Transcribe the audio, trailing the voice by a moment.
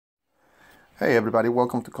Hey everybody,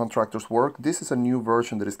 welcome to Contractors Work. This is a new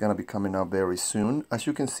version that is going to be coming up very soon. As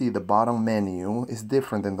you can see, the bottom menu is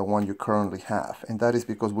different than the one you currently have, and that is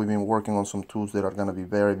because we've been working on some tools that are going to be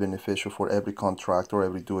very beneficial for every contractor,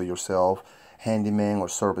 every do-it-yourself, handyman or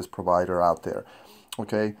service provider out there.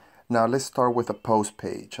 Okay, now let's start with a post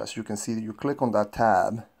page. As you can see, you click on that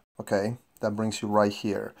tab, okay, that brings you right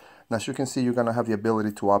here. Now, as you can see, you're going to have the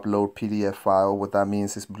ability to upload PDF file. What that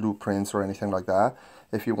means is blueprints or anything like that.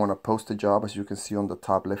 If you want to post a job, as you can see on the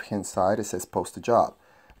top left hand side, it says post a job.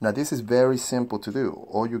 Now, this is very simple to do.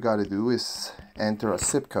 All you got to do is enter a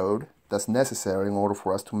zip code that's necessary in order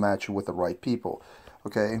for us to match you with the right people.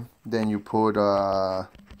 Okay, then you put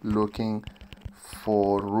looking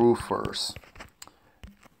for roofers.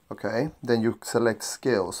 Okay, then you select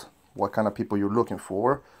skills, what kind of people you're looking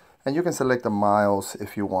for. And you can select the miles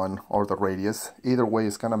if you want, or the radius. Either way,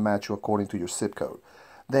 it's going to match you according to your zip code.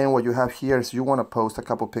 Then what you have here is you want to post a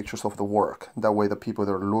couple pictures of the work. That way the people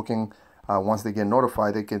that are looking, once they get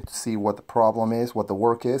notified, they can see what the problem is, what the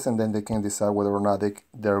work is, and then they can decide whether or not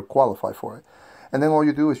they're qualified for it. And then all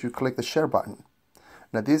you do is you click the share button.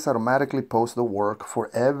 Now this automatically posts the work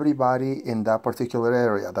for everybody in that particular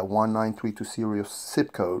area, that 19320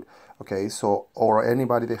 zip code. Okay, so, or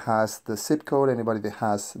anybody that has the zip code, anybody that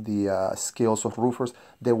has the skills of roofers,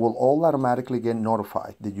 they will all automatically get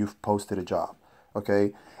notified that you've posted a job.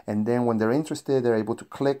 Okay, and then when they're interested, they're able to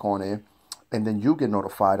click on it, and then you get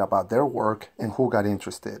notified about their work and who got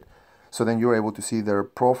interested. So then you're able to see their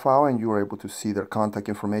profile, and you're able to see their contact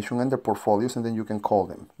information and their portfolios, and then you can call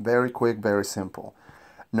them. Very quick, very simple.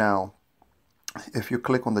 Now, if you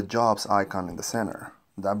click on the jobs icon in the center,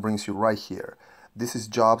 that brings you right here. This is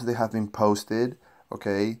jobs that have been posted,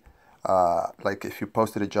 okay? Like if you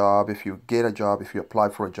posted a job, if you get a job, if you apply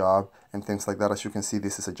for a job, and things like that. As you can see,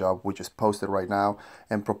 this is a job which is posted right now.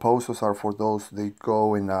 And proposals are for those that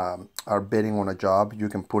go and are bidding on a job. You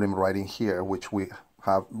can put them right in here, which we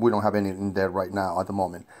don't have any in there right now at the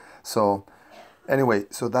moment. So anyway,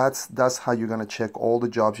 so that's how you're gonna check all the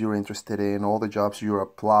jobs you're interested in, all the jobs you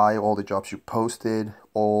apply, all the jobs you posted,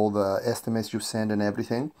 all the estimates you send and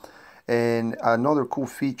everything. And another cool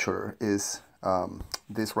feature is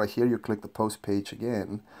this right here. You click the post page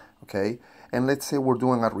again, okay? And let's say we're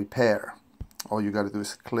doing a repair. All you got to do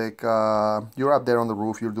is click, you're up there on the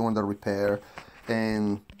roof, you're doing the repair,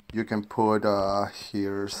 and you can put,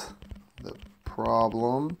 here's the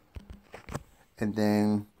problem, and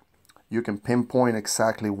then you can pinpoint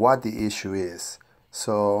exactly what the issue is.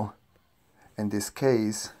 So in this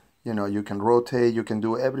case, you know, you can rotate, you can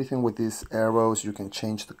do everything with these arrows, you can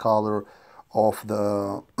change the color of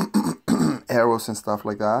the arrows and stuff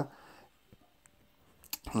like that.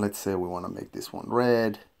 Let's say we want to make this one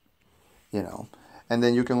red, you know, and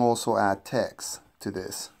then you can also add text to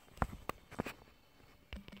this.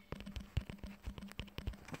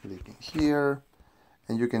 Click in here,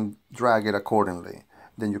 and you can drag it accordingly.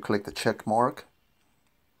 Then you click the check mark.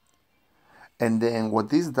 And then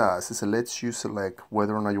what this does is it lets you select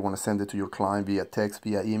whether or not you want to send it to your client via text,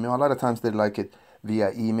 via email. A lot of times they like it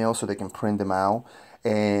via email so they can print them out,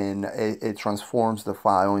 and it transforms the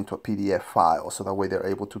file into a PDF file, so that way they're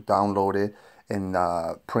able to download it and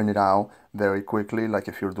print it out very quickly, like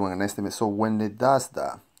if you're doing an estimate. So when it does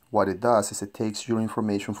that, what it does is it takes your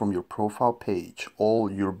information from your profile page,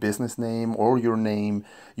 all your business name or your name,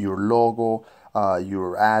 your logo,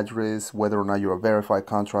 your address, whether or not you're a verified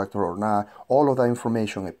contractor or not, all of that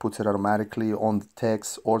information, it puts it automatically on the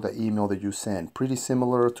text or the email that you send. Pretty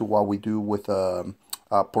similar to what we do with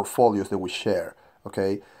portfolios that we share,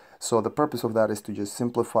 okay? So the purpose of that is to just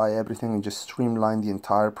simplify everything and just streamline the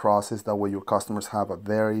entire process. That way your customers have a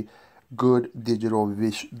very good digital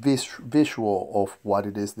visual of what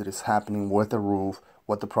it is that is happening with the roof,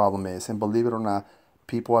 what the problem is. And believe it or not,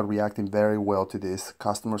 people are reacting very well to this.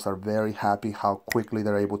 Customers are very happy how quickly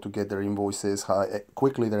they're able to get their invoices, how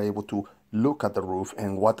quickly they're able to look at the roof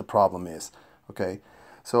and what the problem is. Okay,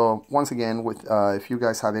 so once again, if you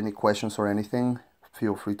guys have any questions or anything,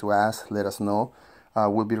 feel free to ask, let us know.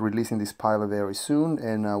 We'll be releasing this pilot very soon,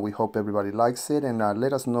 and we hope everybody likes it, and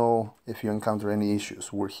let us know if you encounter any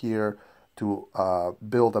issues. We're here to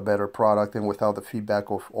build a better product, and without the feedback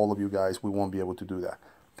of all of you guys, we won't be able to do that.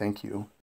 Thank you.